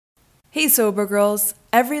Hey, sober girls.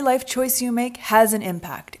 Every life choice you make has an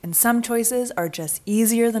impact, and some choices are just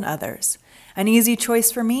easier than others. An easy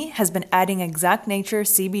choice for me has been adding Exact Nature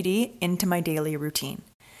CBD into my daily routine.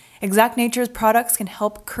 Exact Nature's products can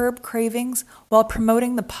help curb cravings while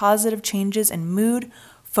promoting the positive changes in mood,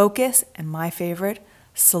 focus, and my favorite,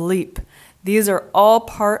 sleep. These are all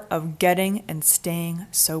part of getting and staying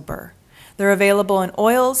sober. They're available in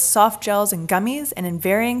oils, soft gels, and gummies, and in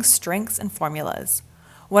varying strengths and formulas.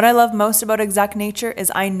 What I love most about Exact Nature is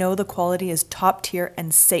I know the quality is top tier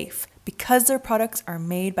and safe because their products are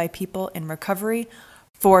made by people in recovery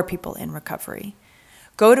for people in recovery.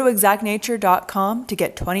 Go to exactnature.com to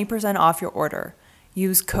get 20% off your order.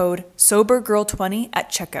 Use code SOBERGIRL20 at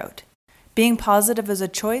checkout. Being positive is a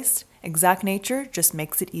choice. Exact Nature just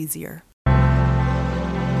makes it easier.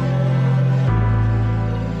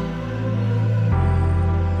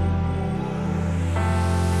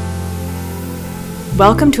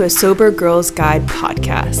 Welcome to a Sober Girls Guide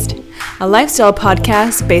podcast, a lifestyle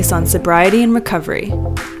podcast based on sobriety and recovery.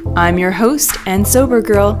 I'm your host and sober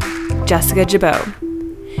girl, Jessica Jabot.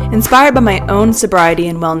 Inspired by my own sobriety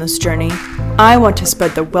and wellness journey, I want to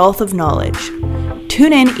spread the wealth of knowledge.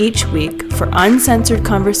 Tune in each week for uncensored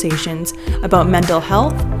conversations about mental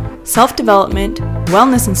health, self-development,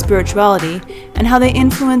 wellness and spirituality, and how they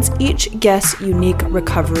influence each guest's unique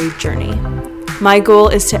recovery journey. My goal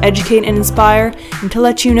is to educate and inspire and to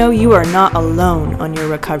let you know you are not alone on your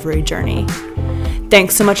recovery journey.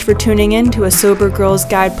 Thanks so much for tuning in to a Sober Girls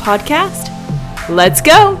Guide podcast. Let's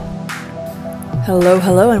go!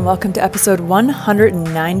 Hello, and welcome to episode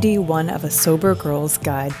 191 of a Sober Girls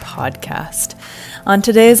Guide podcast. On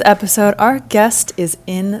today's episode, our guest is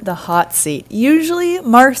in the hot seat. Usually,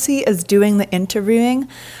 Marci is doing the interviewing,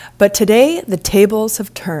 but today the tables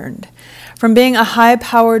have turned. From being a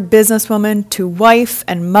high-powered businesswoman to wife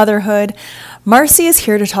and motherhood, Marci is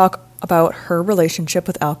here to talk about her relationship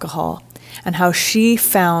with alcohol and how she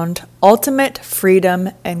found ultimate freedom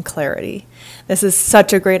and clarity. This is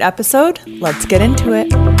such a great episode. Let's get into it.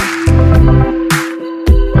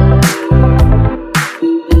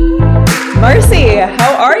 Marci,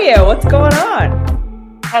 how are you? What's going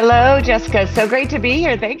on? Hello, Jessica. So great to be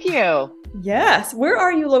here. Thank you. Yes. Where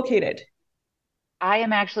are you located? I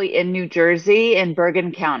am actually in New Jersey in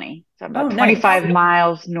Bergen County. So I'm about nice. 25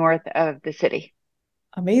 miles north of the city.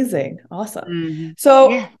 Amazing. Awesome. Mm-hmm.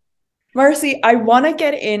 So, Yeah. Marci, I want to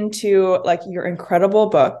get into your incredible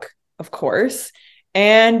book, of course,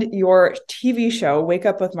 and your TV show, Wake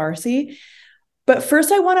Up with Marci. But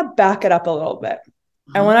first, I want to back it up a little bit.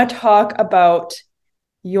 I want to talk about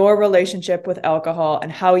your relationship with alcohol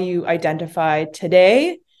and how you identify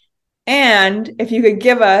today. And if you could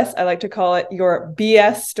give us, I like to call it your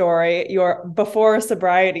BS story, your before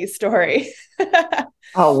sobriety story.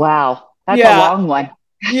 Oh, wow. That's a long one.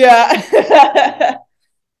 Yeah.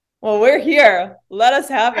 Well, we're here. Let us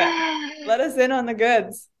have it. Let us in on the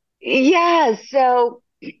goods. Yeah. So,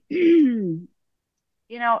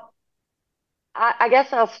 I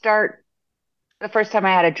guess I'll start the first time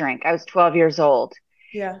I had a drink. I was 12 years old.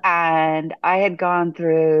 Yeah. And I had gone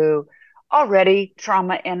through already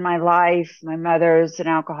trauma in my life. My mother's an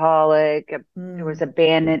alcoholic. There was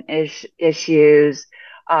abandonment issues.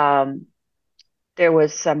 There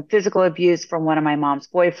was some physical abuse from one of my mom's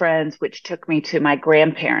boyfriends, which took me to my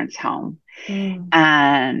grandparents' home.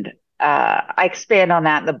 And I expand on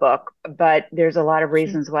that in the book, but there's a lot of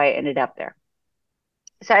reasons why I ended up there.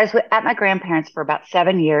 So I was at my grandparents for about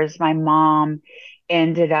 7 years. My mom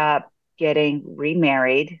ended up getting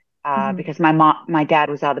remarried because my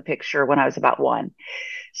dad was out of the picture when I was about 1.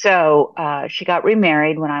 So she got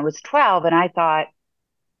remarried when I was 12, and I thought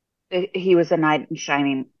he was a knight in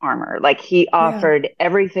shining armor. Like, he offered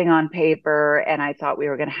everything on paper, and I thought we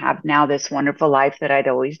were going to have now this wonderful life that I'd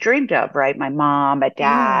always dreamed of, right? My mom, a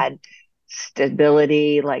dad,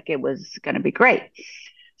 stability, like it was going to be great.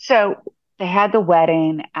 So they had the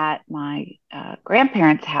wedding at my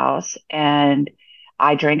grandparents' house, and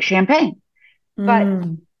I drank champagne. But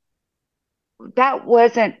that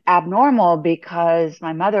wasn't abnormal because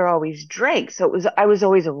my mother always drank. So I was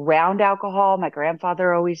always around alcohol. My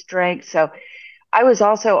grandfather always drank. So I was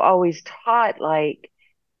also always taught, like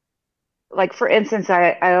for instance,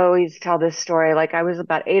 I always tell this story. Like, I was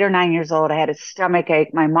about 8 or 9 years old. I had a stomach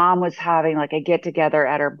ache. My mom was having like a get together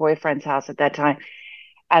at her boyfriend's house at that time.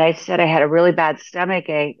 And I said I had a really bad stomach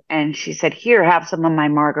ache. And she said, "Here, have some of my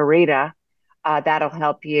margarita. That'll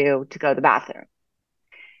help you to go to the bathroom."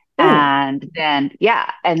 Ooh. And then,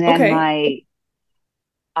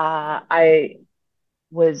 I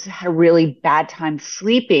was had a really bad time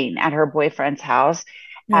sleeping at her boyfriend's house,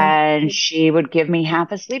 and she would give me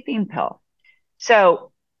half a sleeping pill.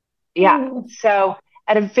 So Yeah. So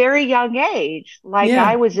at a very young age, like I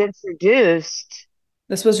Yeah. was introduced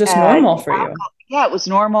This was just to normal for you. alcohol. Yeah, it was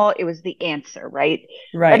normal. It was the answer, right?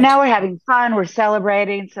 But Right. now we're having fun. We're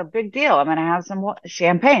celebrating. So big deal. I'm going to have some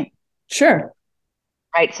champagne. Sure.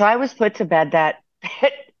 Right. So I was put to bed that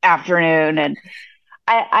afternoon and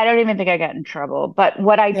I don't even think I got in trouble. But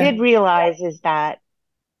what I Yeah. did realize is that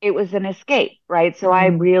it was an escape, right? So I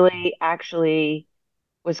Mm. really actually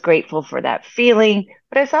was grateful for that feeling,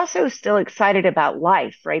 but I was also still excited about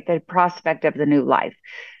life, right? The prospect of the new life.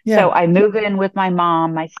 So Yeah. I moved in with my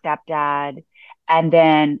mom, my stepdad, and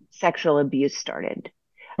then sexual abuse started.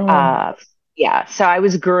 Oh, Uh, yeah, so I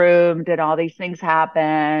was groomed and all these things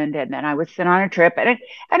happened, and then I was sent on a trip, and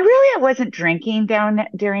really I wasn't drinking down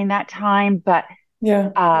during that time, but yeah.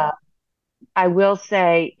 uh, I will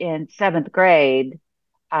say in seventh grade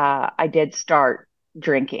I did start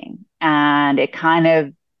drinking, and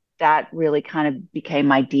that really kind of became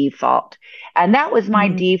my default. And that was my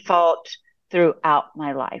Mm. default throughout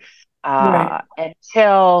my life Right.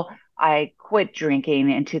 until I quit drinking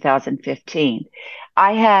in 2015.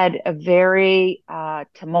 I had a very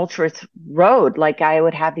tumultuous road. Like I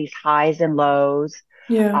would have these highs and lows.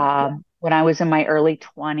 Yeah. When I was in my early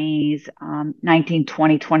 20s, 19,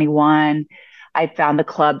 20, 21, I found the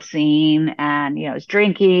club scene and, I was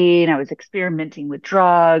drinking, I was experimenting with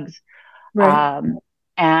drugs. Right. Um,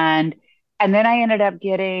 and, and then I ended up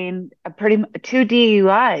getting two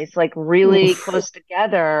DUIs, like really Oof. close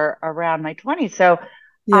together around my 20s. So I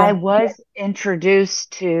Yeah. was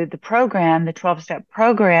introduced to the program, the 12-step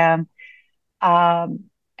program. Um,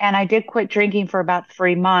 and I did quit drinking for about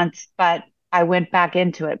 3 months, but I went back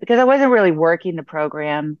into it because I wasn't really working the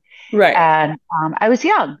program Right. and I was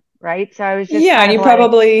young, right? So I was just Yeah. And kind of you like,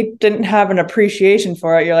 probably didn't have an appreciation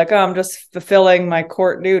for it. You're like, oh, I'm just fulfilling my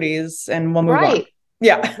court duties and we'll move on. right,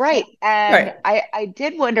 Yeah. right. And Right. I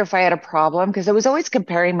did wonder if I had a problem because I was always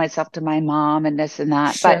comparing myself to my mom and this and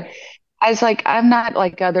that. But Sure. I was like, I'm not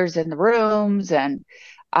like others in the rooms and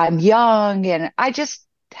I'm young and I just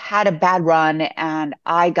had a bad run and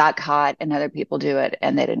I got caught and other people do it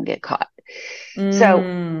and they didn't get caught. So,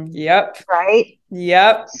 Yep. right.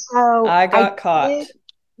 Yep. So I I got caught. did,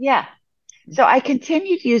 yeah. So I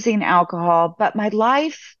continued using alcohol, but my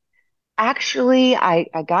life actually, I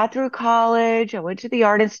got through college. I went to the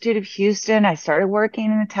Art Institute of Houston. I started working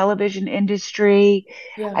in the television industry.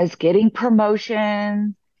 Yeah. I was getting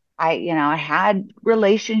promotions. I had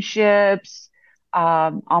relationships,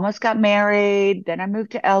 almost got married. Then I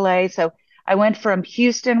moved to LA. So I went from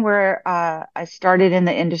Houston, where I started in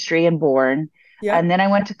the industry and born. And Yep. then I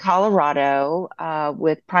went to Colorado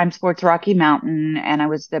with Prime Sports Rocky Mountain, and I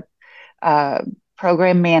was the uh,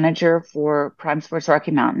 program manager for Prime Sports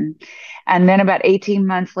Rocky Mountain. And then about 18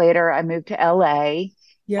 months later, I moved to LA,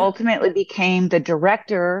 Yeah. ultimately became the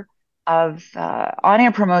director of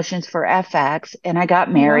on-air promotions for FX, and I got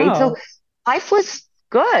Oh, married. So wow. life was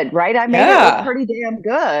good, right? I made it look Yeah. pretty damn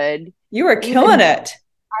good. You were killing Even it.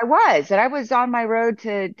 and I was on my road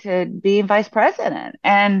to being vice president.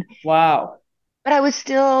 Wow. But I was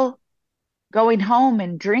still going home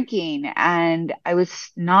and drinking, and I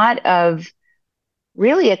was not of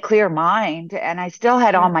really a clear mind, and I still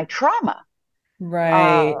had all Yeah. my trauma. Uh,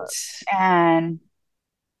 Right. and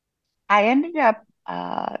I ended up,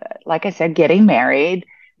 like I said, getting married,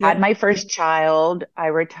 had Yep. my first child. I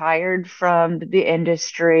retired from the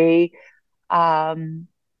industry. Um,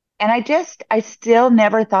 and I still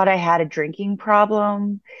never thought I had a drinking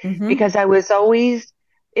problem Mm-hmm. because I was always,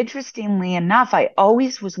 interestingly enough, I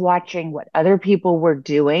always was watching what other people were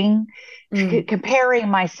doing, Mm. comparing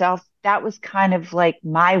myself. That was kind of like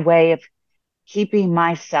my way of keeping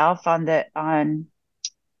myself on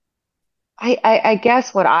I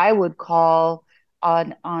guess what I would call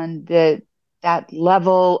on the that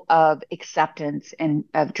level of acceptance and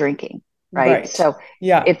of drinking, right? Right. So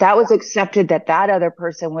Yeah. if that was accepted that that other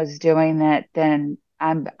person was doing it, then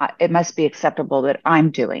it must be acceptable that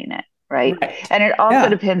I'm doing it, right? Right. And it also Yeah.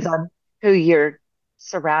 depends on who you're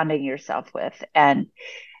surrounding yourself with. And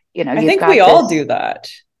I you've think we got all this, do that.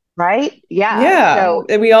 right? Yeah. Yeah.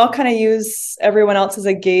 So We all kind of use everyone else as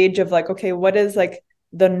a gauge of like, okay, what is like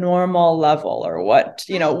the normal level or what,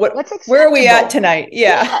 right, what, what's where are we at acceptable? tonight?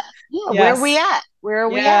 Yeah. Yeah. Yeah. Where are we Yes. at? Where are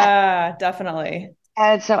we at? Yeah, definitely.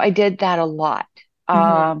 And so I did that a lot.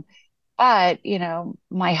 Hmm. But,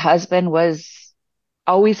 my husband was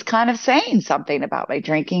always kind of saying something about my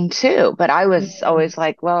drinking too. But I was Mm. always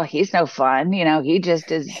like, well, he's no fun. He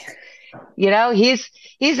just is,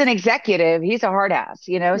 he's an executive. He's a hard ass,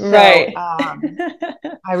 So Right.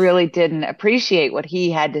 I really didn't appreciate what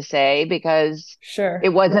he had to say because it Sure.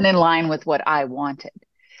 wasn't in line with what I wanted.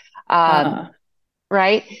 Um, Uh,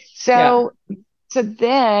 right? Yeah. So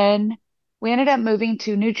then we ended up moving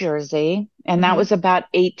to New Jersey, and that Hmm. was about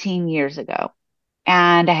 18 years ago.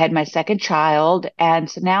 And I had my second child. And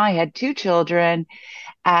so now I had two children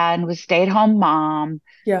and was stay-at-home mom,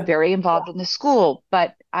 Yeah. very involved in the school.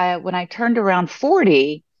 But when I turned around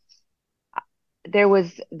 40, there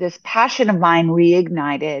was this passion of mine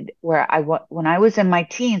reignited where when I was in my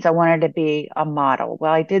teens, I wanted to be a model.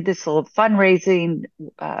 Well, I did this little fundraising,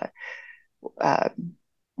 uh, uh,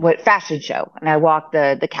 what fashion show, and I walked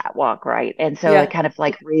the catwalk, right? And so it Yeah. kind of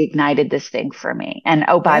like reignited this thing for me. And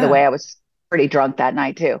oh, by the Yeah. way, I was pretty drunk that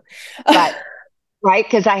night too, but right,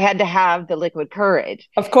 because I had to have the liquid courage.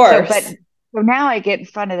 Of But course. so now I get in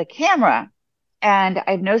front of the camera, and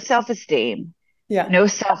I have no self-esteem, Yeah. no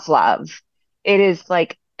self-love. It is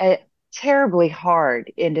like a terribly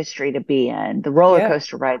hard industry to be in. The roller Yeah.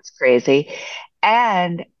 coaster ride's crazy.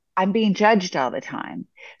 And I'm being judged all the time.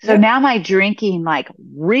 So Yep. now my drinking like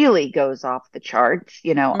really goes off the charts,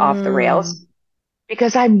 off the rails Mm.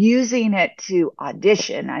 because I'm using it to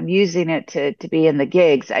audition. I'm using it to be in the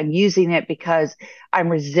gigs. I'm using it because I'm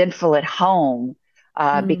resentful at home,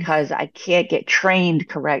 Mm. because I can't get trained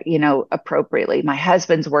appropriately. My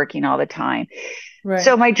husband's working all the time.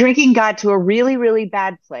 So Right. my drinking got to a really, really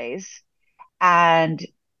bad place. And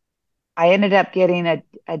I ended up getting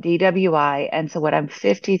a DWI. And so what, I'm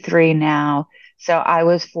 53 now. So I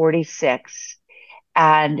was 46.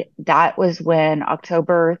 And that was when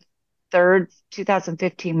October 3rd,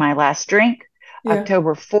 2015, my last drink. Yeah.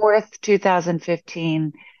 October 4th,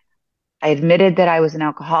 2015, I admitted that I was an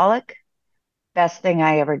alcoholic. Best thing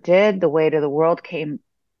I ever did. The weight of the world came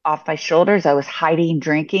off my shoulders. I was hiding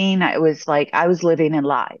drinking. It was like I was living in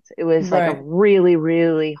lies. It was like a Right. really,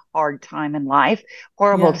 really hard time in life,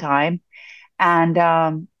 horrible Yeah. time. And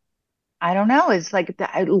I don't know. It's like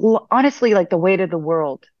honestly, like the weight of the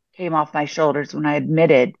world came off my shoulders when I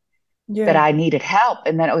admitted that Yeah. I needed help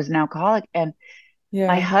and that I was an alcoholic. And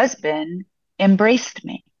my Yeah. husband embraced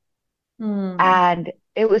me. Mm. And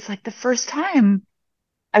it was like the first time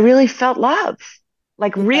I really felt love,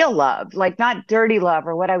 like Yeah. real love, like not dirty love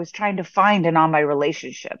or what I was trying to find in all my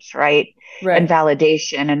relationships, right? And Right.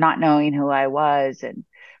 validation and not knowing who I was and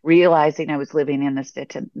realizing I was living in this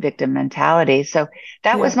victim mentality. So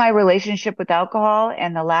that was Yeah. my relationship with alcohol.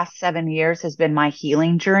 And the last 7 years has been my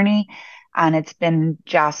healing journey. And it's been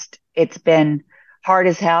hard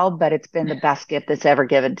as hell, but it's been the best gift that's ever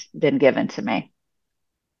been given to me.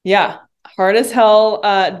 Yeah. Hard as hell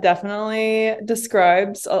definitely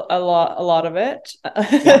describes a lot of it.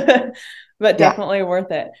 Yeah. But Yeah. definitely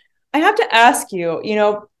worth it. I have to ask you,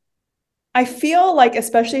 I feel like,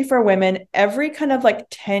 especially for women, every kind of like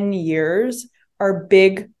 10 years are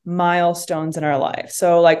big milestones in our life.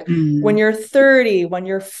 So, like when Mm, you're 30, when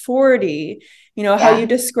you're 40, how you yeah.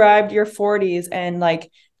 described your 40s and like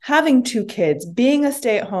having two kids, being a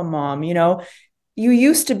stay-at-home mom, you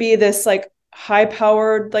used to be this like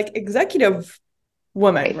high-powered, like executive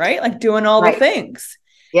woman, Right. right? Like doing all the Right. things.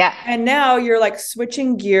 Yeah. And now you're like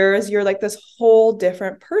switching gears. You're like this whole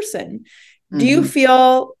different person. Do you Hmm.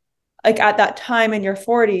 feel like at that time in your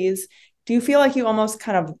 40s, do you feel like you almost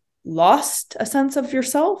kind of lost a sense of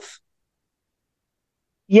yourself?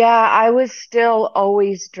 Yeah, I was still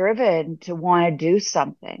always driven to want to do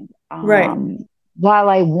something. Right. While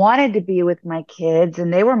I wanted to be with my kids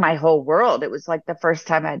and they were my whole world, it was like the first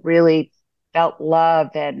time I'd really felt love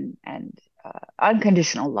and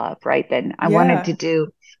unconditional love, right? Then Yeah,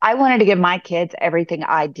 I wanted to give my kids everything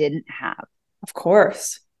I didn't have. of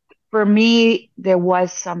course. For me, there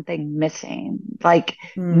was something missing. Like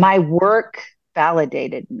Mm, my work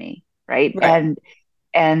validated me, right? right.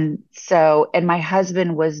 And my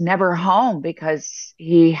husband was never home because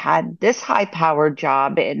he had this high powered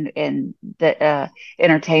job in the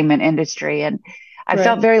entertainment industry. And I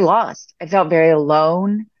felt Right. very lost. I felt very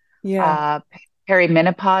alone. Yeah. Uh,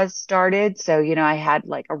 Perimenopause started. So, I had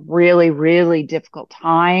like a really, really difficult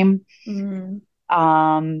time. Mm,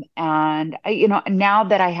 And now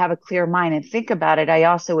that I have a clear mind and think about it, I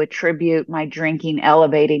also attribute my drinking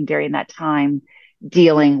elevating during that time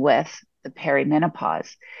dealing with the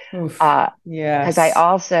perimenopause. oof. Uh, because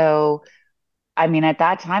Yes. I mean, at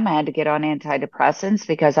that time I had to get on antidepressants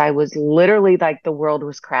because I was literally like the world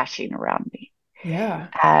was crashing around me. Yeah.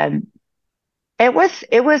 And it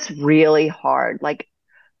was really hard. Like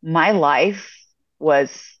my life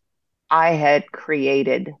was, I had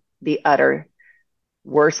created the utter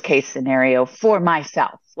worst case scenario for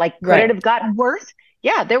myself. Like, could it Right. have gotten worse?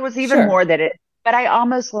 Yeah, there was even more Sure. but I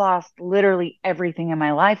almost lost literally everything in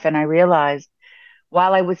my life. And I realized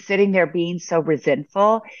while I was sitting there being so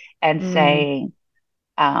resentful and Mm, saying,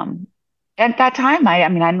 um, at that time, I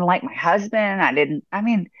mean, I didn't like my husband. I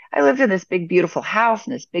mean, I lived in this big, beautiful house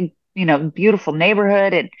in this big, beautiful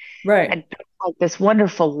neighborhood and Right. had like this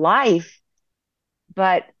wonderful life,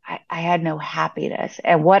 but I had no happiness.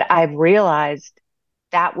 And what I've realized,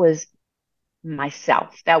 that was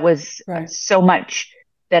myself. That was Right. so much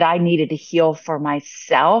that I needed to heal for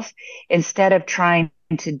myself instead of trying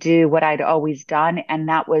to do what I'd always done. And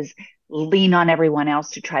that was lean on everyone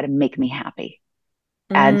else to try to make me happy.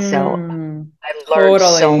 And so Mm, I learned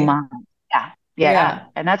so totally. much. Yeah. Yeah. Yeah.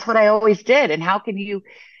 And that's what I always did. And how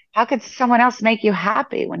could someone else make you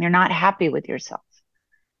happy when you're not happy with yourself?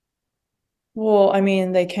 Well, I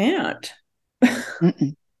mean, they can't.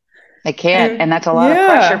 Mm-mm, they can't. And that's a lot of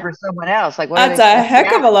pressure Yeah, for someone else. Like, what are they that's a supposed to?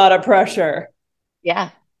 heck of Yeah. a lot of pressure.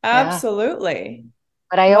 Yeah. Yeah. Absolutely.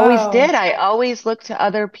 But I always did. Wow. I always looked to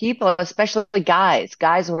other people, especially guys.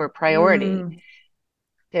 Guys were a priority Mm,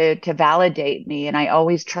 to validate me. And I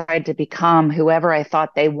always tried to become whoever I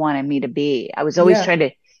thought they wanted me to be. I was always yeah, trying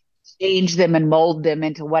to change them and mold them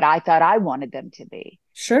into what I thought I wanted them to be.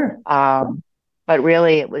 sure. Um, but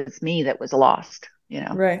really it was me that was lost.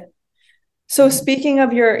 Right. So speaking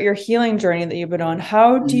of your healing journey that you've been on,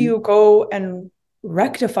 how do Mm-hmm. you go and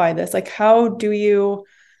rectify this? Like, how do you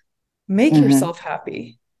make Mm-hmm. yourself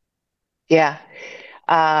happy? Yeah.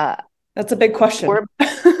 Uh, That's a big question. we're,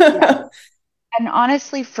 yeah. And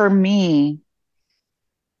honestly, for me,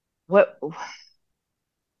 what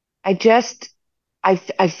I just, I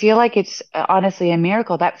feel like it's honestly a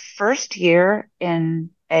miracle. That first year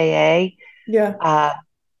in AA, Yeah. uh,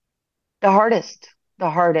 the hardest, the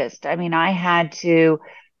hardest. I mean, I had to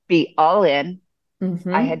be all in. I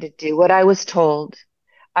Mm-hmm. had to do what I was told.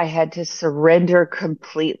 I had to surrender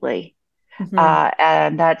completely. Mm-hmm.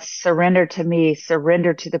 And that's surrender to me,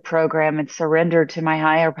 surrender to the program, and surrender to my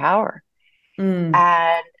higher power. Mm.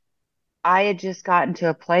 And I had just gotten to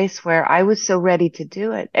a place where I was so ready to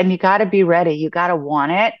do it. And you got to be ready. You got to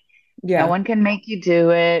want it. No Yeah. one can make you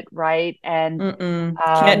do it, right? And Mm-mm.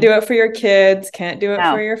 Can't do um, it for your kids, can't do it for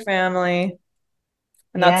no, your family.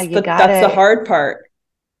 And yeah, that's you the got that's the to hard part.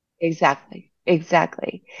 exactly,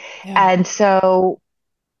 exactly. Yeah. And so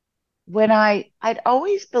when I'd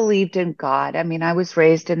always believed in God. I mean, I was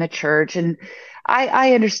raised in the church and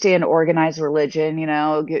I understand organized religion,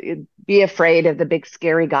 be afraid of the big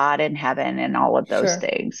scary God in heaven and all of those Sure.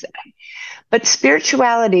 things. But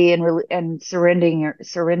spirituality and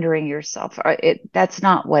surrendering yourself, that's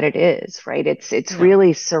not what it is, right? It's No.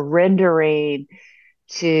 really surrendering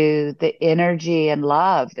to the energy and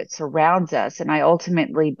love that surrounds us. And I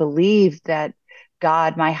ultimately believe that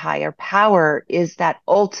God, my higher power, is that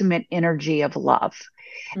ultimate energy of love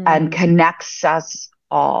and Mm. connects us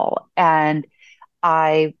all. And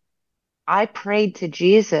I I prayed to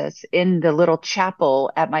Jesus in the little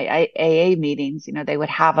chapel at my AA meetings. They would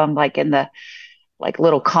have them like in the like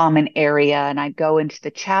little common area, and I'd go into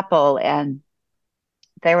the chapel, and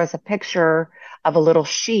there was a picture of a little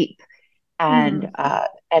sheep, and Mm.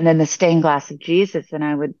 and then the stained glass of Jesus, and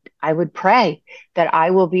I would pray that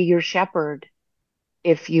I will be your shepherd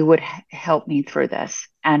if you would help me through this.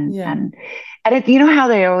 And Yeah. and and you know how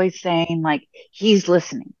they're always saying like he's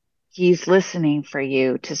listening for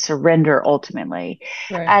you to surrender ultimately.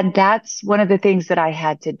 Right. And that's one of the things that I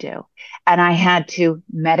had to do. And I had to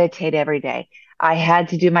meditate every day. I had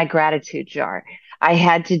to do my gratitude jar. I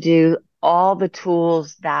had to do all the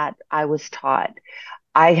tools that I was taught.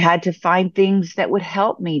 I had to find things that would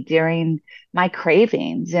help me during my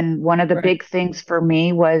cravings. And one of the Right. big things for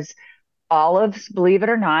me was olives, believe it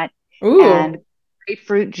or not, and Ooh.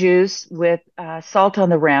 grapefruit juice with salt on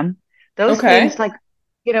the rim. Those things, Okay. like,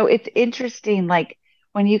 it's interesting. Like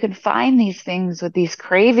when you can find these things with these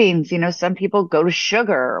cravings, some people go to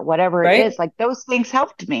sugar or whatever it Right. is. Like those things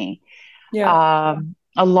helped me, Yeah.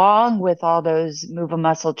 along with all those move a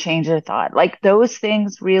muscle, change a thought. Like those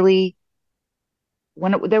things really.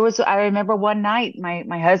 I remember one night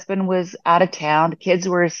my husband was out of town, the kids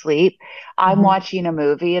were asleep. I'm Hmm. watching a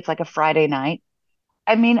movie. It's like a Friday night.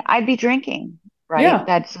 I mean, I'd be drinking, right? Yeah.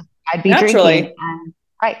 I'd be drinking. Naturally.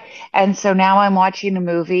 Right. And so now I'm watching a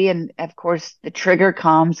movie, and of course, the trigger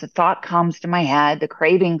comes, the thought comes to my head, the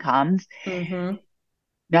craving comes. Hmm.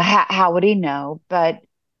 Now, how would he know? But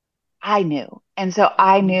I knew. And so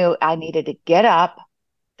I Mm. knew I needed to get up,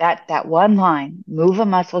 that one line, move a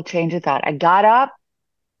muscle, change a thought. I got up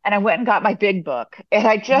and I went and got my big book, and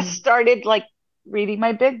I just Mhm. started like reading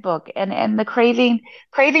my big book, and the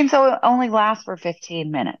cravings only last for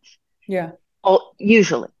 15 minutes. Yeah. Oh,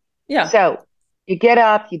 usually. Yeah. So you get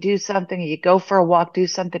up, you do something, you go for a walk, do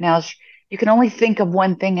something else. You can only think of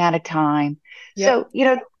one thing at a time. Yep.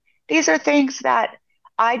 So, these are things that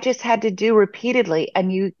I just had to do repeatedly.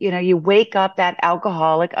 And you wake up that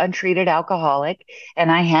alcoholic, untreated alcoholic,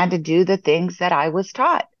 and I had to do the things that I was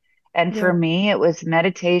taught. And for Yeah. me, it was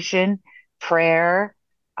meditation, prayer,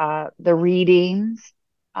 the readings,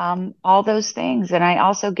 all those things. And I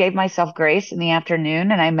also gave myself grace in the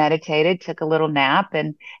afternoon and I meditated, took a little nap,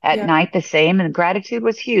 and at Yeah. night the same. And gratitude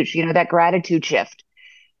was huge. That gratitude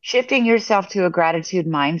shifting yourself to a gratitude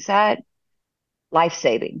mindset, life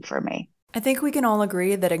saving for me. I think we can all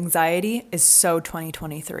agree that anxiety is so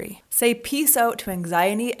 2023. Say peace out to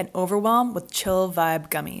anxiety and overwhelm with Chill Vibe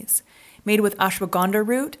gummies. Made with ashwagandha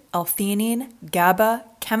root, L-theanine, GABA,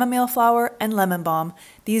 chamomile flower, and lemon balm,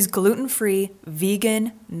 these gluten-free,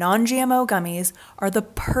 vegan, non-GMO gummies are the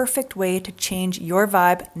perfect way to change your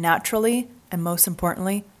vibe naturally and, most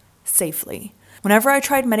importantly, safely. Whenever I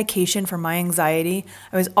tried medication for my anxiety,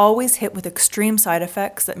 I was always hit with extreme side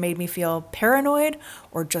effects that made me feel paranoid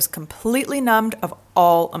or just completely numbed of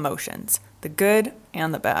all emotions, the good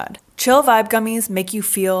and the bad. Chill Vibe gummies make you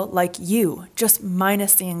feel like you, just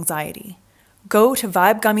minus the anxiety. Go to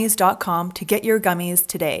vibegummies.com to get your gummies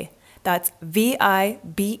today. That's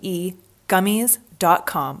VIBE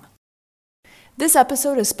gummies.com. This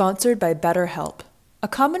episode is sponsored by BetterHelp. A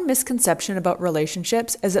common misconception about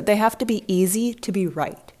relationships is that they have to be easy to be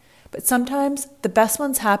right. But sometimes the best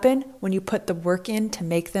ones happen when you put the work in to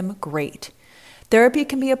make them great. Therapy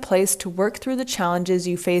can be a place to work through the challenges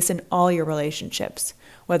you face in all your relationships,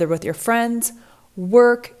 whether with your friends,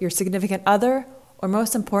 work, your significant other, or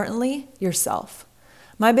most importantly, yourself.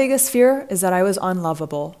 My biggest fear is that I was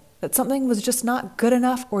unlovable, that something was just not good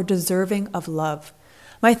enough or deserving of love.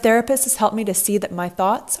 My therapist has helped me to see that my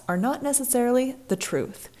thoughts are not necessarily the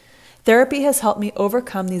truth. Therapy has helped me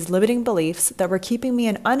overcome these limiting beliefs that were keeping me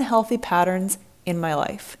in unhealthy patterns in my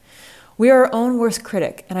life. We are our own worst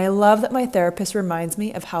critic, and I love that my therapist reminds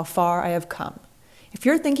me of how far I have come. If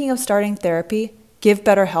you're thinking of starting therapy, give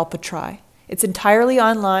BetterHelp a try. It's entirely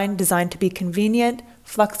online, designed to be convenient,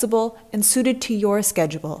 flexible, and suited to your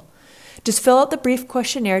schedule. Just fill out the brief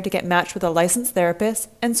questionnaire to get matched with a licensed therapist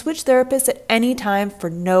and switch therapists at any time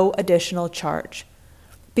for no additional charge.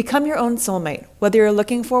 Become your own soulmate, whether you're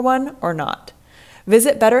looking for one or not.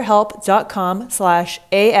 Visit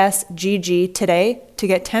betterhelp.com/ASGG today to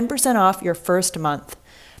get 10% off your first month.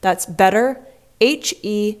 That's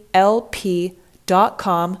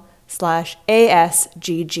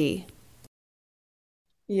betterhelp.com/ASGG.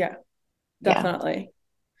 Yeah, definitely.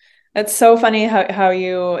 It's so funny how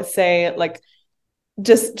you say like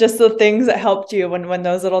just the things that helped you when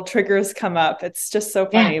those little triggers come up. It's just so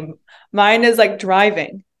funny. Yeah. Mine is like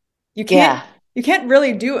driving. You can't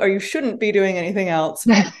really do, or you shouldn't be doing anything else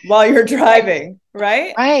while you're driving,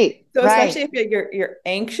 right? Right. So especially if you're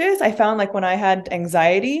anxious, I found like when I had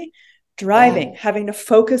anxiety, driving, having to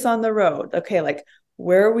focus on the road. Okay, like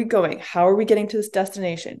where are we going? How are we getting to this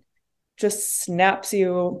destination? Just snaps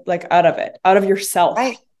you like out of it, out of yourself.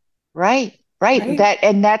 Right.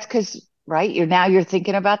 That's because, you're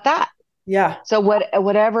thinking about that. Yeah. So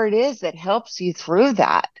whatever it is that helps you through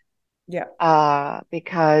that. Yeah.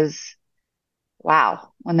 Because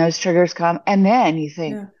wow, when those triggers come and then you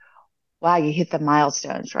think, wow, you hit the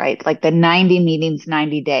milestones, right? Like the 90 meetings,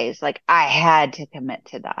 90 days. Like I had to commit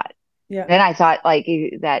to that. Yeah. Then I thought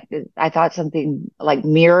I thought something like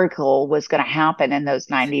miracle was going to happen in those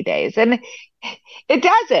 90 days. And it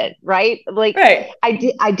doesn't, right? Like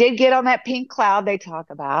I did get on that pink cloud they talk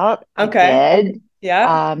about. Okay. I did.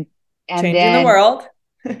 Yeah. And changing the world.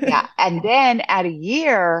 Yeah. And then at a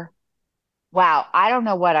year, wow, I don't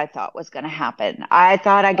know what I thought was going to happen. I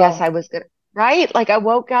guess I was going to, right? Like I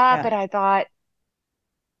woke up and I thought,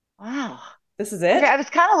 wow, this is it. I was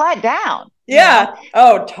kind of let down. Yeah.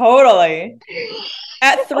 Oh, totally.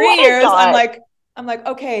 At 3 years, I'm like,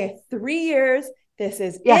 okay, 3 years. This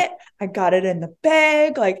is it. I got it in the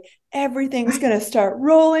bag. Like everything's going to start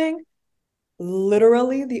rolling.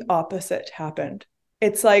 Literally the opposite happened.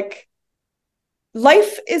 It's like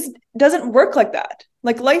life doesn't work like that.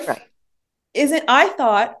 Like life isn't, I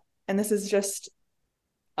thought, and this is just,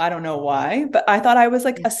 I don't know why, but I thought I was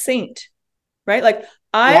like a saint, right? Like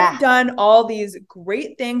I've done all these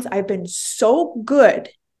great things. I've been so good,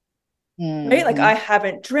 right? Like I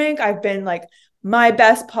haven't drank. I've been like my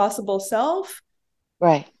best possible self.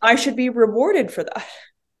 Right. I should be rewarded for that.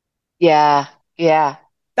 Yeah. Yeah.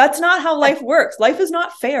 That's not how life works. Life is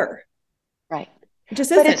not fair. Right. It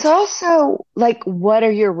just isn't. But it's also like, what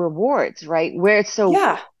are your rewards, right? Where it's so,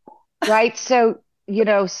 right. So,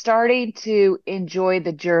 starting to enjoy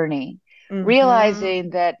the journey Mm-hmm. realizing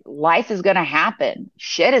that life is going to happen,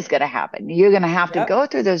 shit is going to happen. You're going to have to Yep. go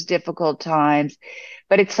through those difficult times.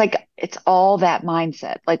 But it's like, it's all that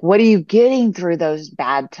mindset. Like, what are you getting through those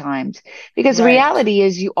bad times? Because the Right. reality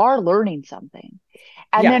is you are learning something.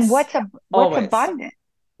 And then Yes. what's Always. abundant,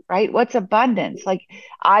 right? What's abundance? Like,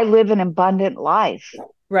 I live an abundant life.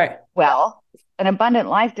 Right. Well, an abundant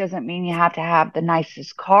life doesn't mean you have to have the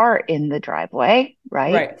nicest car in the driveway,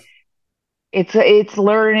 right? Right. It's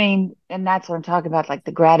learning, and that's what I'm talking about, like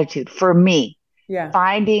the gratitude for me, Yeah.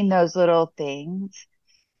 finding those little things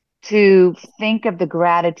to think of the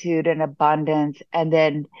gratitude and abundance. And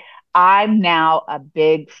then I'm now a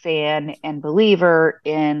big fan and believer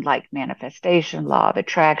in like manifestation, law of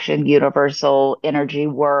attraction, universal energy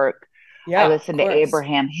work. I Yeah, of listen to course.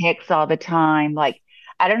 Abraham Hicks all the time. Like,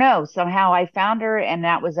 I don't know, somehow I found her and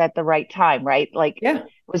that was at the right time, right? Like, it Yeah.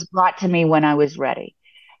 was brought to me when I was ready.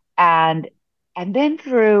 And and then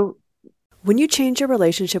through When you change your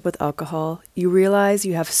relationship with alcohol, you realize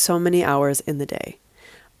you have so many hours in the day.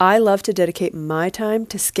 I love to dedicate my time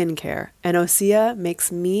to skincare, and Osea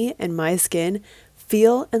makes me and my skin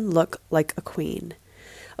feel and look like a queen.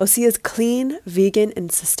 Osea's clean, vegan,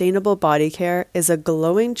 and sustainable body care is a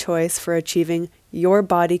glowing choice for achieving your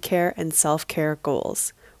body care and self care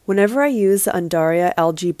goals. Whenever I use the Undaria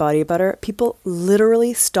algae body butter, people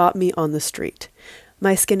literally stop me on the street.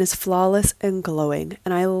 My skin is flawless and glowing,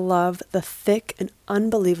 and I love the thick and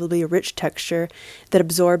unbelievably rich texture that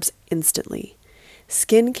absorbs instantly.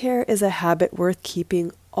 Skincare is a habit worth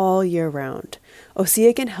keeping all year round.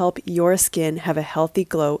 Osea can help your skin have a healthy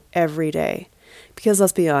glow every day. Because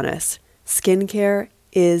let's be honest, skincare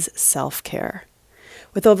is self-care.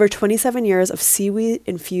 With over 27 years of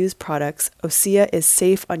seaweed-infused products, Osea is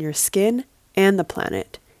safe on your skin and the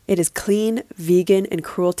planet. It is clean, vegan, and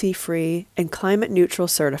cruelty-free, and climate-neutral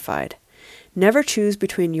certified. Never choose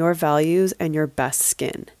between your values and your best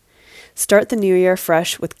skin. Start the new year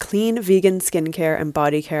fresh with clean vegan skincare and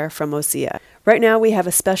body care from Osea. Right now, we have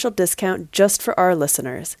a special discount just for our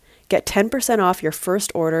listeners. Get 10% off your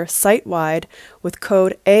first order site-wide with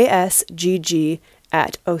code ASGG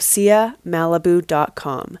at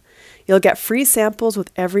oseamalibu.com. You'll get free samples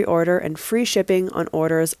with every order and free shipping on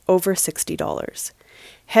orders over $60.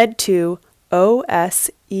 Head to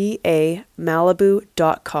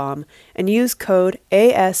oseamalibu.com and use code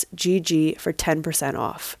ASGG for 10%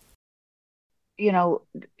 off. you know,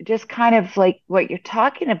 just kind of like what you're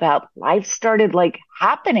talking about, life started like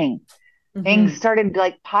happening. Things Mm-hmm. started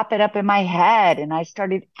like popping up in my head and I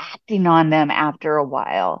started acting on them after a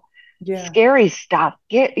while. Yeah. Scary stuff.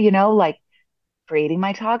 Like creating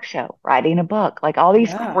my talk show, writing a book, like all these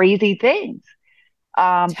Yeah. crazy things.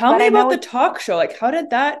 Tell But me I about know the it's talk show. Like,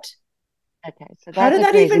 okay. So how that's did a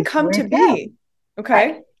that even crazy come to story too. be?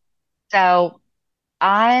 Right. Okay. So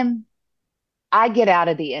I'm I get out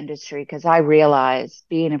of the industry because I realized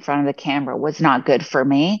being in front of the camera was not good for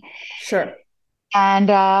me. Sure. And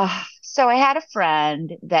so I had a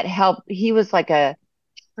friend that helped. He was like a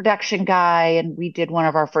production guy, and we did one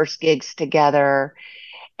of our first gigs together.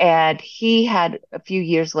 And he had a few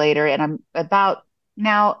years later, and I'm about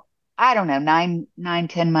now, I don't know,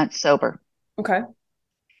 10 months sober. Okay.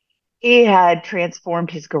 He had transformed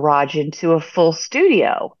his garage into a full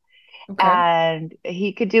studio, Okay. and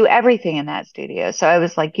he could do everything in that studio. So I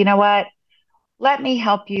was like, you know what? Let me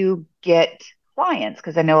help you get clients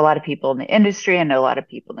because I know a lot of people in the industry. I know a lot of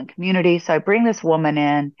people in the community. So I bring this woman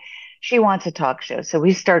in. She wants a talk show. So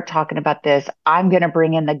we start talking about this. I'm going to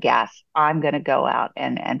bring in the guests. I'm going to go out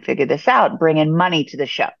and figure this out, bring in money to the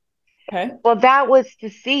show. Okay. Well, that was the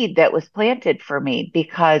seed that was planted for me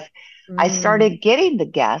because I Mm. started getting the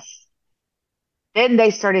guests. Then they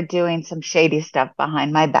started doing some shady stuff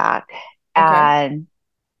behind my back. Okay. And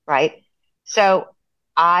right. So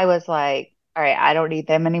I was like, all right, I don't need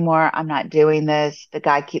them anymore. I'm not doing this. The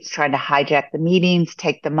guy keeps trying to hijack the meetings,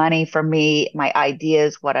 take the money from me, my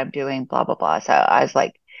ideas, what I'm doing, blah, blah, blah. So I was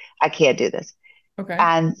like, I can't do this. Okay.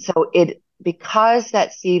 And so because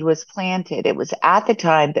that seed was planted, it was at the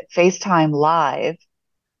time that Facebook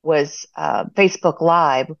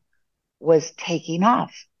Live was taking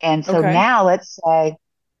off. And so Okay. now let's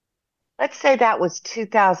say that was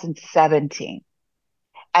 2017.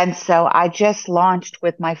 And so I just launched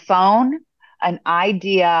with my phone, an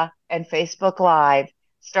idea, and Facebook Live.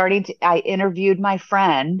 I interviewed my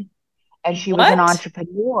friend, and she was an What?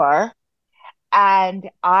 entrepreneur. And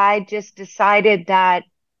I just decided that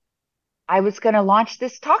I was going to launch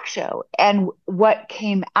this talk show. And what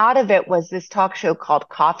came out of it was this talk show called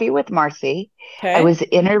Coffee with Marci. I Okay. was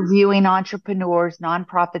interviewing entrepreneurs,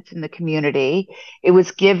 nonprofits in the community. It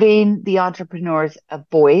was giving the entrepreneurs a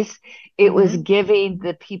voice. It was Mm-hmm. giving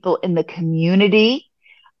the people in the community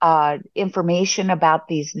information about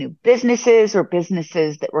these new businesses or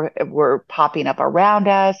businesses that were popping up around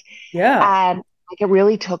us. Yeah. And like it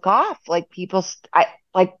really took off. Like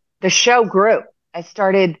like the show grew. I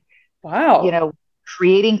started, Wow.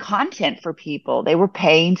 creating content for people. They were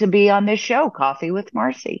paying to be on this show, Coffee with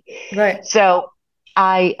Marci. Right. So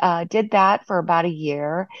I did that for about a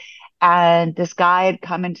year. And this guy had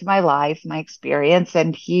come into my life, my experience,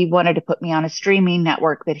 and he wanted to put me on a streaming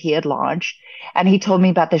network that he had launched. And he told me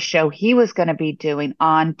about the show he was going to be doing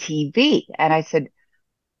on TV. And I said,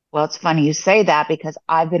 well, it's funny you say that because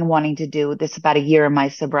I've been wanting to do this about a year in my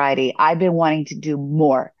sobriety. I've been wanting to do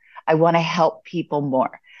more. I want to help people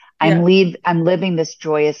more. Yeah. I'm living this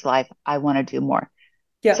joyous life. I want to do more.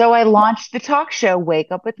 Yeah. So I launched the talk show,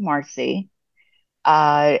 Wake Up with Marci.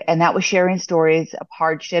 And that was sharing stories of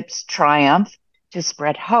hardships, triumph to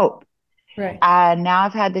spread hope. Right. And now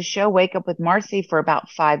I've had the show Wake Up with Marci for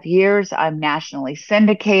about 5 years. I'm nationally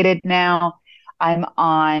syndicated now. I'm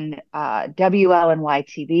on WLNY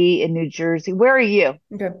TV in New Jersey. Where are you?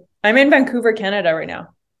 Okay. I'm in Vancouver, Canada right now.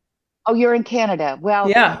 Oh, you're in Canada. Well,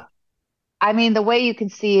 Yeah. I mean, the way you can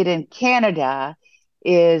see it in Canada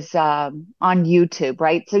is on YouTube,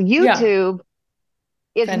 right? So Yeah. YouTube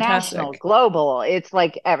is national, Fantastic. global. It's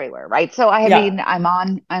like everywhere, right? So I Yeah. mean, I'm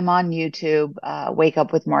on YouTube, Wake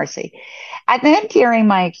Up with Marci. And then during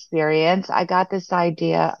my experience, I got this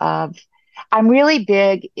idea of I'm really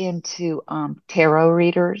big into tarot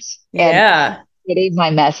readers and Yeah. getting my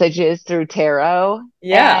messages through tarot.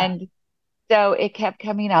 Yeah. And so it kept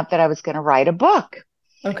coming up that I was going to write a book.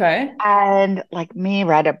 Okay. And like me,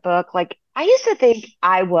 write a book. Like I used to think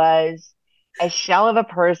I was a shell of a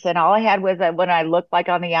person. All I had was what I looked like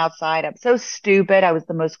on the outside. I'm so stupid. I was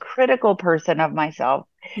the most critical person of myself.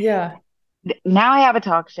 Yeah. Now I have a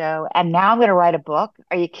talk show and now I'm going to write a book.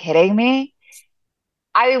 Are you kidding me?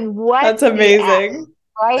 What That's the F, amazing.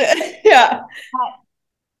 right? Yeah.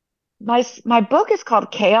 My book is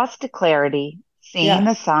called Chaos to Clarity, Seeing Yeah.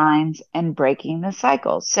 the Signs and Breaking the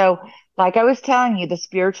Cycle. So, like I was telling you, the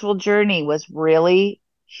spiritual journey was really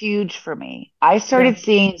huge for me. I Yeah. started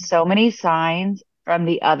seeing so many signs from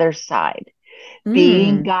the other side,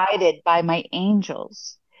 being Mm. guided by my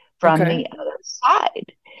angels from Okay. the other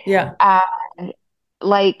side. Yeah. And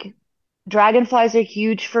like dragonflies are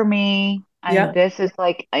huge for me. And Yeah. this is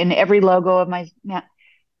like in every logo of my.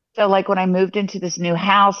 So, like when I moved into this new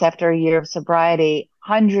house after a year of sobriety,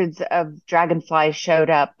 hundreds of dragonflies showed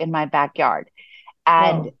up in my backyard,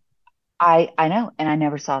 and Wow. I know, and I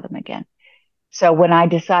never saw them again. So when I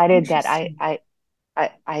decided that Interesting.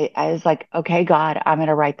 I was like, okay, God, I'm going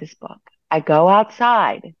to write this book. I go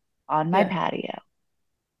outside on my Yeah. patio.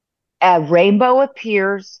 A rainbow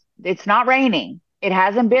appears. It's not raining. It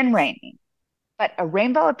hasn't been raining, but a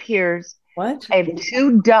rainbow appears. What? I have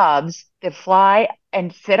two doves that fly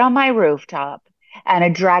and sit on my rooftop, and a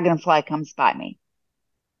dragonfly comes by me.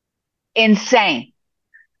 Insane.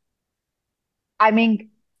 I mean,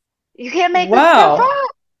 you can't make this stuff Wow. up, right?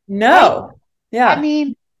 No. I Yeah.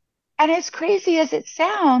 mean, and as crazy as it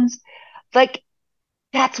sounds, like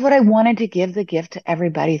that's what I wanted to give the gift to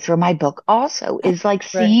everybody through my book also is like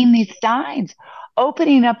Right. seeing these signs,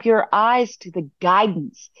 opening up your eyes to the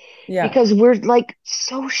guidance Yeah. because we're like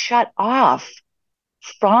so shut off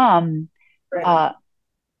from Right. uh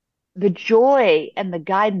the joy and the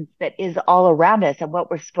guidance that is all around us and what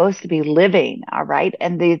we're supposed to be living. All right.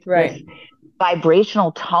 And this Right.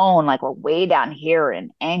 vibrational tone, like we're way down here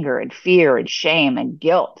in anger and fear and shame and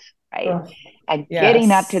guilt. Right. Oh, And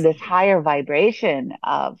getting up to yes. this higher vibration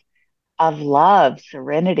of love,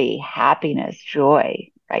 serenity, happiness, joy.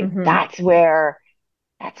 Right. Hmm. That's where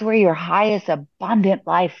your highest abundant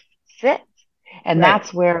life sits. And Right.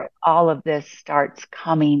 that's where all of this starts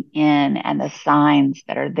coming in and the signs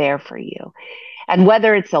that are there for you. And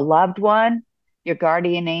whether it's a loved one, your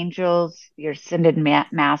guardian angels, your ascended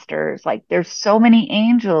masters, like there's so many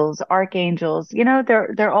angels, archangels,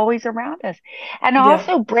 they're always around us. And Yeah.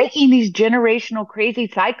 also breaking these generational crazy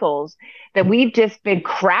cycles that we've just been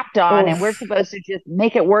crapped on Oh, and we're supposed to just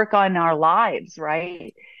make it work on our lives,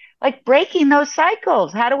 right? Like breaking those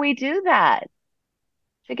cycles. How do we do that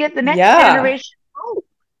to get the next yeah. generation hope?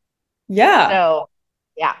 Yeah. So,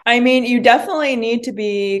 yeah. I mean, you definitely need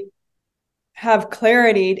to have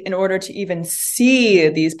clarity in order to even see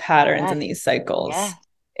these patterns Yes. and these Yeah. cycles,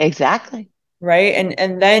 Exactly. right?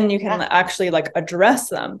 And then you can Yeah. actually like address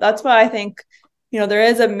them. That's why I think there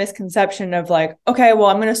is a misconception of like, okay, well,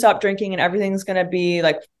 I'm going to stop drinking and everything's going to be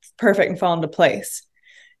like perfect and fall into place.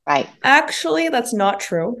 Right. Actually, that's not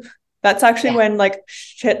true. That's actually Yeah. when like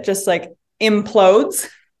shit just like implodes.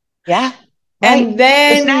 Yeah. Right. And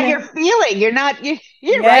It's not then, your feeling. You're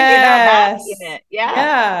right. You're not happy in yes, it. Yeah.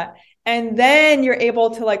 yeah. And then you're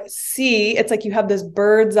able to like see, it's like you have this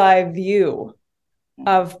bird's eye view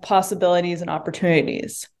of possibilities and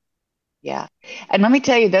opportunities. Yeah. And let me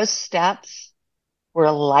tell you, those steps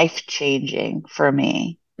were life changing for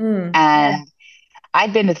me. Mm, And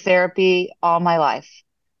I'd been to therapy all my life,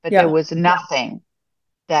 but there yeah, was nothing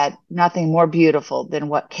more beautiful than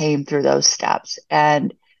what came through those steps.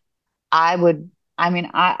 And I would,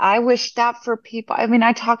 I wish that for people. I mean,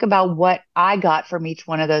 I talk about what I got from each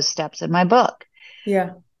one of those steps in my book.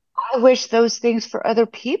 yeah, I wish those things for other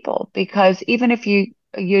people because even if you're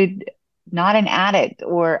not an addict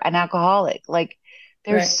or an alcoholic, like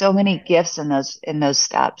there's right. so many gifts in those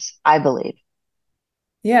steps, I believe.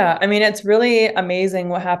 Yeah. I mean, it's really amazing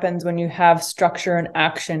what happens when you have structure and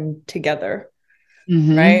action together,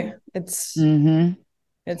 Mm-hmm. right? It's Mm-hmm.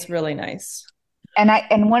 it's really nice.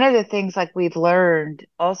 And one of the things like we've learned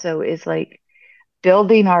also is like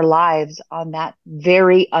building our lives on that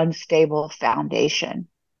very unstable foundation,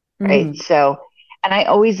 right? Mm, So, and I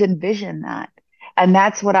always envision that. And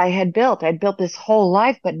that's what I had built. I built this whole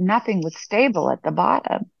life, but nothing was stable at the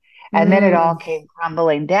bottom. And then it all mm, came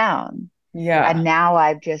crumbling down. And yeah. now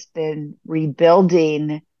I've just been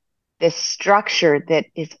rebuilding this structure that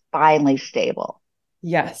is finally stable.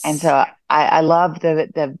 And so Yes. I love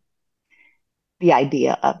the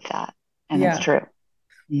idea of that. And it's Yeah. true.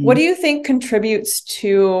 What do Mhm. you think contributes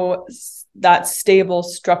to that stable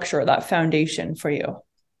structure, that foundation for you?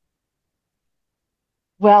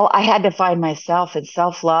 Well, I had to find myself in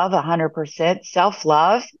self-love, 100%.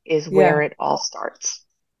 Self-love is where Yeah. it all starts.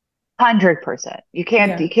 100%.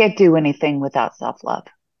 Yeah. You can't do anything without self-love.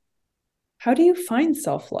 How do you find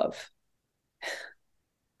self-love?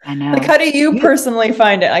 I Like, how know. do you You, personally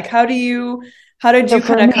find it? Like, how did so you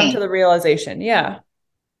for kind of come to me, the realization? Yeah.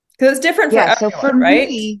 Because it's different for yeah, so for everyone, right?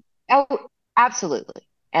 me, oh, absolutely.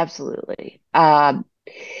 Absolutely.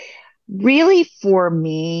 Really for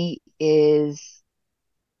me is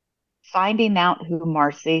finding out who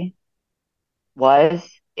Marcy was,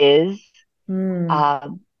 is, Mm,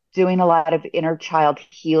 um, doing a lot of inner child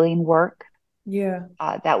healing work. yeah.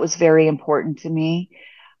 That was very important to me.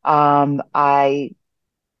 Um, I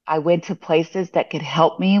I went to places that could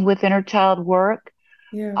help me with inner child work.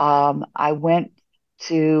 Yeah. I went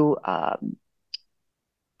to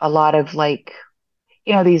a lot of like,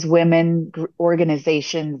 these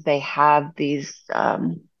organizations. They have these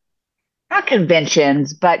not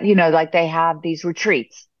conventions, but like they have these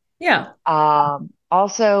retreats. Yeah.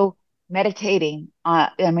 Also meditating. I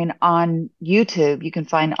mean, on YouTube, you can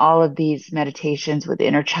find all of these meditations with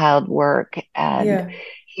inner child work and Yeah.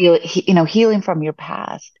 healing from your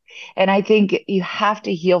past. And I think you have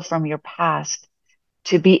to heal from your past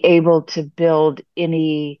to be able to build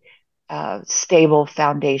any stable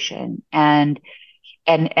foundation and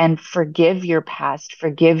forgive your past,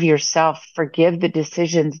 forgive yourself, forgive the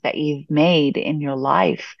decisions that you've made in your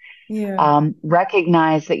life. Yeah.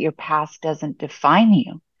 Recognize that your past doesn't define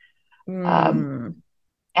you. Um, Mm,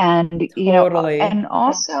 and, totally. and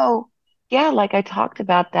also, yeah, like I talked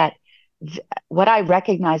about that, what I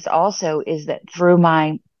recognized also is that through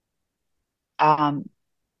um,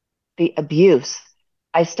 the abuse,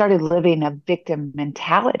 I started living a victim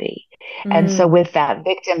mentality. And so Mm, with that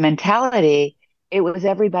victim mentality, it was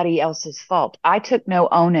everybody else's fault. I took no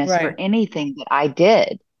onus for right. anything that I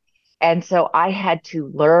did. And so I had to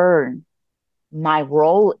learn my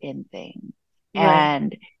role in things. Right.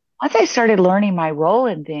 And once I started learning my role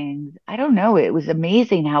in things, I don't know, it was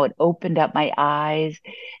amazing how it opened up my eyes.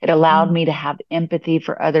 It allowed me to Mm, have empathy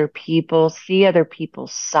for other people, see other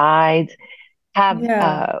people's sides, have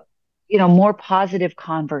yeah. more positive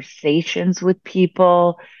conversations with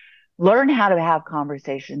people, learn how to have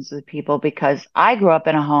conversations with people because I grew up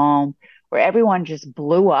in a home where everyone just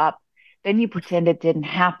blew up. Then you pretend it didn't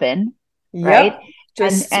happen, right? Yep. And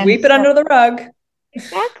Just and sweep it so under the rug.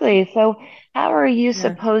 exactly. So how are you Yeah.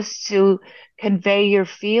 supposed to convey your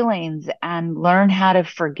feelings and learn how to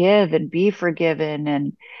forgive and be forgiven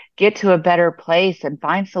and get to a better place and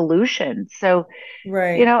find solutions? So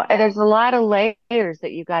Right. there's a lot of layers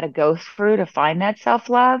that you got to go through to find that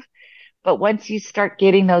self-love. But once you start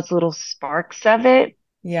getting those little sparks of it,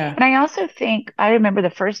 Yeah. and I also think I remember the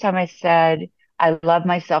first time I said I love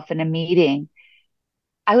myself in a meeting,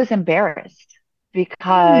 I was embarrassed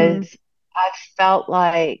Mm, because I felt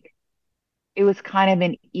like it was kind of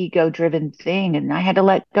an ego driven thing. And I had to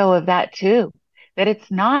let go of that too, that it's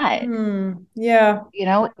not. Yeah. You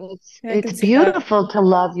know, Yeah, I it's can see that. beautiful to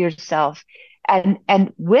love yourself.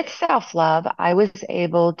 And with self-love, I was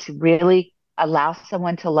able to really allow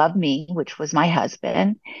someone to love me, which was my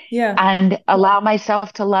husband, Yeah. and allow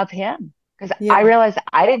myself to love him because I Yeah. realized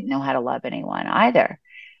I didn't know how to love anyone either.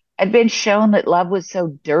 I'd been shown that love was so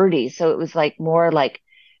dirty, so it was like more like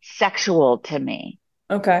sexual to me.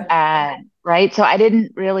 Okay. And right, so I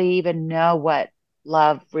didn't really even know what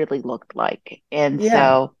love really looked like. And Yeah,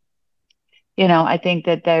 so I think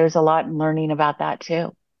that there's a lot in learning about that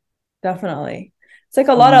too. definitely. It's like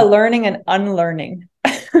a lot Mhm. of learning and unlearning,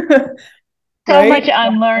 So much right?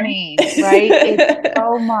 unlearning, right? It's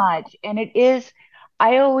so much. And it is,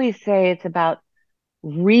 I always say it's about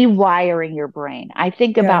rewiring your brain. I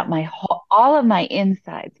think Yeah. about all of my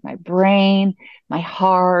insides, my brain, my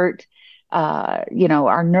heart,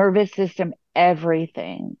 our nervous system,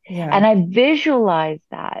 everything. Yeah. And I visualize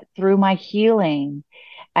that through my healing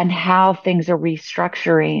and how things are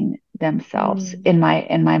restructuring themselves Mm.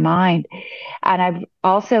 in my mind. And I've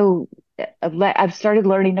also I've started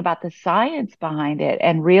learning about the science behind it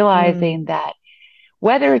and Mm. realizing that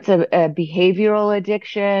whether it's a behavioral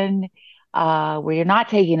addiction, where you're not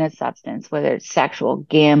taking a substance, whether it's sexual,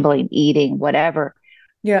 gambling, eating, whatever,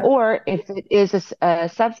 Yeah. or if it is a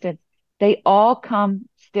substance, they all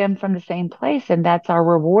stem from the same place. And that's our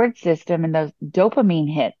reward system and those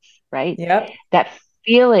dopamine hits, right? Yep. That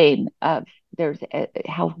feeling of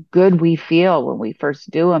how good we feel when we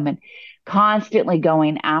first do them and constantly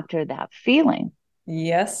going after that feeling.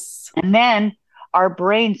 Yes. And then our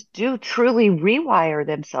brains do truly rewire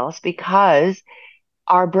themselves because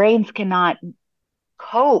our brains cannot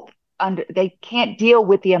cope they can't deal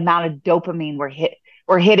with the amount of dopamine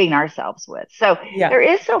we're hitting ourselves with. So Yeah. there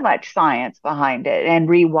is so much science behind it and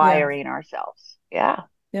Yeah. rewiring ourselves. Yeah.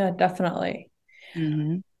 Yeah, definitely.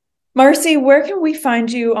 Hmm. Marci, where can we find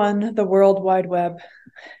you on the World Wide Web?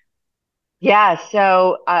 Yeah.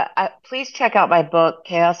 So please check out my book,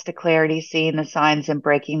 Chaos to Clarity, Seeing the Signs and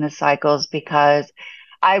Breaking the Cycles, because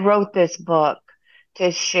I wrote this book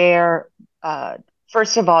to share, uh,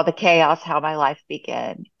 first of all, the chaos, how my life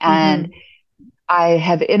began. And Mm-hmm. I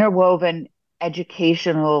have interwoven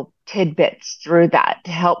educational tidbits through that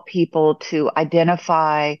to help people to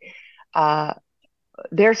identify uh,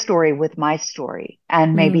 their story with my story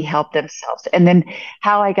and maybe Mm. help themselves. And then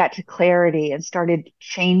how I got to clarity and started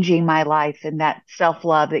changing my life and that self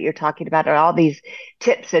love that you're talking about, and all these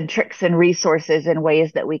tips and tricks and resources and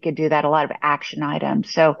ways that we could do that, a lot of action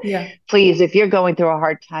items. So Yeah. please, if you're going through a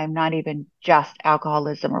hard time, not even just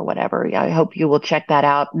alcoholism or whatever, I hope you will check that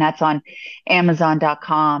out. And that's on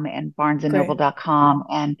Amazon.com and Great. BarnesandNoble.com.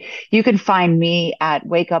 And you can find me at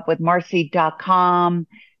wakeupwithmarci.com.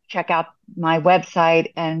 Check out my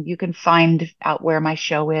website and you can find out where my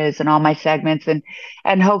show is and all my segments, and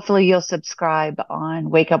hopefully you'll subscribe on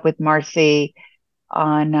Wake Up with Marci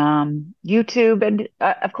on YouTube and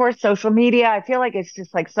of course social media. I feel like it's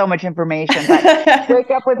just like so much information, but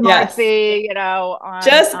Wake Up with Yes. Marci, on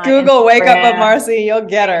Just Google Wake Up with Instagram. Marci, you'll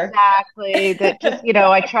get her. Exactly. That just,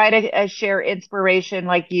 I try to share inspiration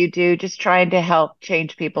like you do, just trying to help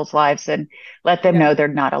change people's lives and let them Yeah. know they're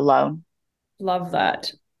not alone. Love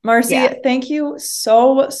that. Yeah. Marci, thank you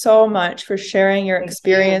so, so much for sharing your Thank you.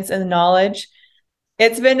 experience and knowledge.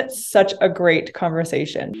 It's been such a great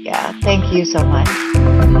conversation. Yeah. Thank you so much.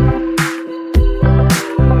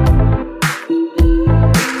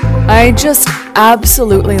 I just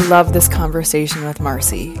absolutely love this conversation with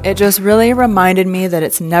Marci. It just really reminded me that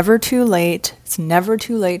it's never too late. It's never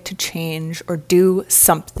too late to change or do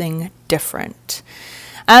something different.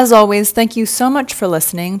 As always, thank you so much for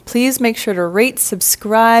listening. Please make sure to rate,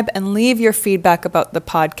 subscribe, and leave your feedback about the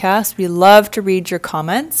podcast. We love to read your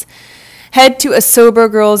comments. Head to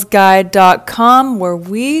asobergirlsguide.com where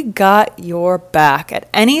we got your back at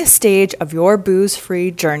any stage of your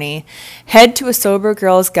booze-free journey. Head to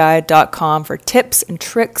asobergirlsguide.com for tips and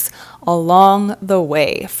tricks along the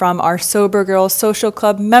way, from our Sober Girls Social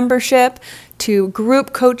Club membership to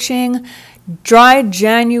group coaching. Dry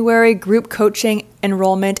January group coaching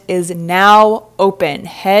enrollment is now open.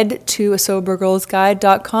 Head to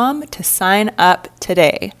asobergirlsguide.com to sign up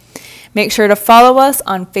today. Make sure to follow us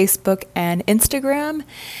on Facebook and Instagram.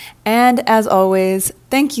 And as always,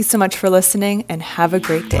 thank you so much for listening and have a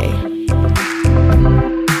great day.